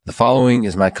following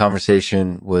is my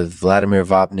conversation with Vladimir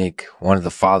Vapnik, one of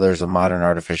the fathers of modern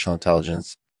artificial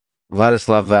intelligence.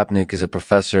 Vladislav Vapnik is a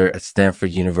professor at Stanford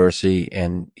University,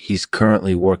 and he's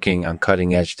currently working on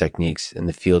cutting-edge techniques in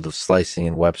the field of slicing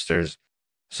and Websters.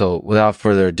 So without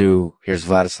further ado, here's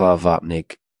Vladislav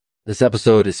Vapnik. This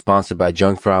episode is sponsored by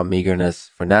Jungfrau Meagerness.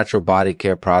 For natural body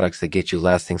care products that get you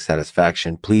lasting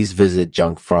satisfaction, please visit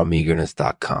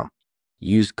jungfraumeagerness.com.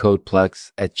 Use code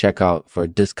PLEX at checkout for a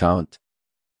discount.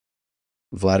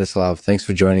 Vladislav, thanks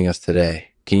for joining us today.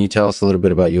 Can you tell us a little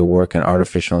bit about your work in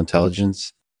artificial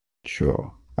intelligence?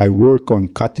 Sure. I work on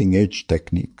cutting-edge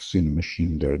techniques in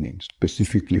machine learning,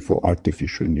 specifically for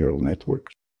artificial neural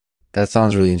networks. That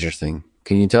sounds really interesting.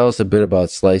 Can you tell us a bit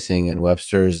about slicing and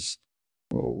Websters?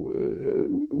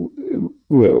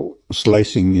 Well,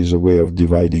 slicing is a way of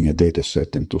dividing a data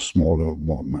set into smaller,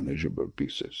 more manageable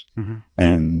pieces. Mm-hmm.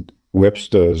 And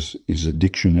Websters is a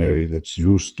dictionary that's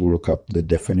used to look up the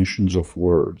definitions of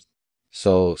words.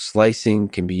 So slicing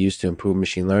can be used to improve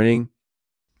machine learning?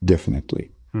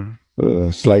 Definitely.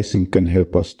 Mm-hmm. Slicing can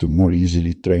help us to more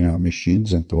easily train our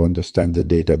machines and to understand the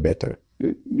data better.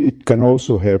 It can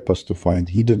also help us to find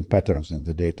hidden patterns in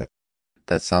the data.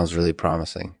 That sounds really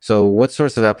promising. So what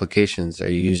sorts of applications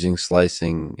are you using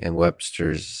slicing and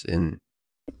Websters in?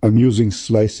 I'm using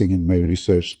slicing in my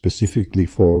research specifically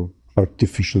for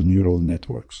artificial neural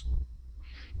networks.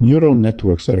 Neural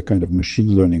networks are a kind of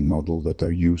machine learning model that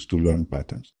are used to learn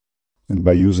patterns. And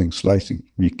by using slicing,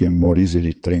 we can more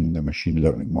easily train the machine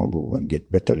learning model and get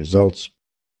better results.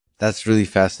 That's really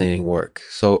fascinating work.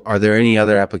 So are there any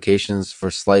other applications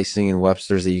for slicing and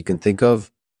Websters that you can think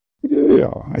of?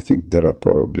 Yeah, I think there are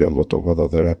probably a lot of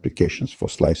other applications for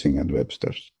slicing and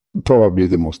Websters. Probably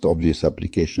the most obvious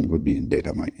application would be in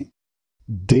data mining.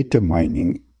 Data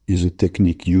mining is a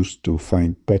technique used to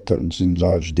find patterns in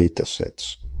large data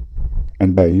sets.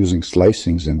 And by using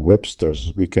slicings and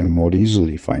Websters, we can more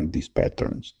easily find these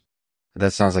patterns.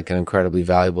 That sounds like an incredibly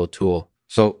valuable tool.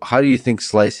 So how do you think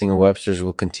slicing and Websters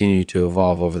will continue to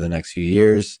evolve over the next few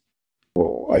years?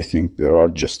 Well, I think there are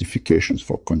justifications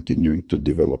for continuing to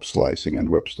develop slicing and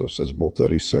Websters as both a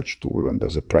research tool and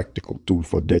as a practical tool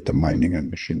for data mining and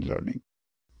machine learning.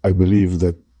 I believe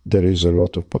that there is a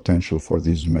lot of potential for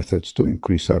these methods to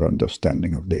increase our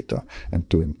understanding of data and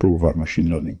to improve our machine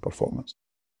learning performance.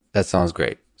 That sounds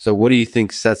great. So what do you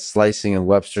think sets slicing and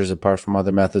Websters apart from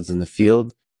other methods in the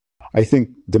field? I think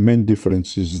the main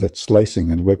difference is that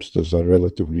slicing and Websters are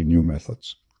relatively new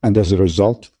methods. And as a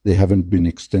result, they haven't been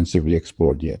extensively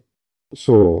explored yet.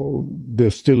 So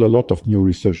there's still a lot of new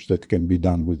research that can be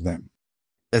done with them.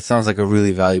 That sounds like a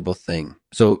really valuable thing.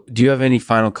 So do you have any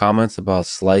final comments about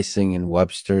slicing and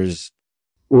Websters?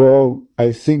 Well,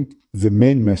 I think the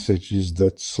main message is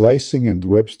that slicing and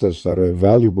Websters are a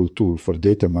valuable tool for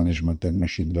data management and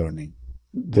machine learning.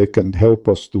 They can help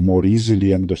us to more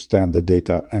easily understand the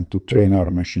data and to train our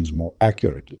machines more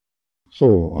accurately.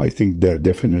 So I think they're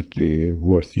definitely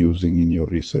worth using in your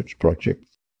research project.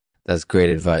 That's great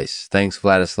advice. Thanks,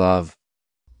 Vladislav.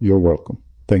 You're welcome.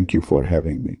 Thank you for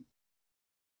having me.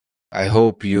 I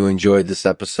hope you enjoyed this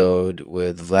episode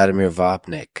with Vladimir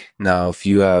Vapnik. Now, if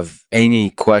you have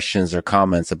any questions or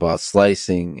comments about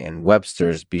slicing and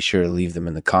Websters, be sure to leave them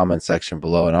in the comment section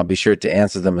below, and I'll be sure to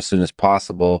answer them as soon as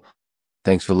possible.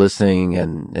 Thanks for listening,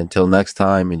 and until next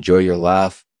time, enjoy your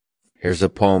laugh. Here's a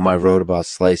poem I wrote about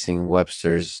slicing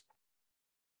Websters.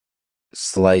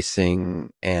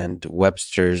 Slicing and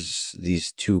Websters,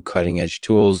 these two cutting-edge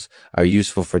tools, are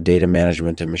useful for data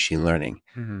management and machine learning.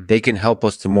 Mm-hmm. They can help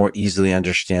us to more easily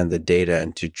understand the data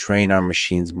and to train our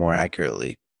machines more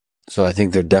accurately. So I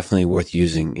think they're definitely worth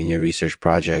using in your research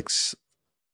projects.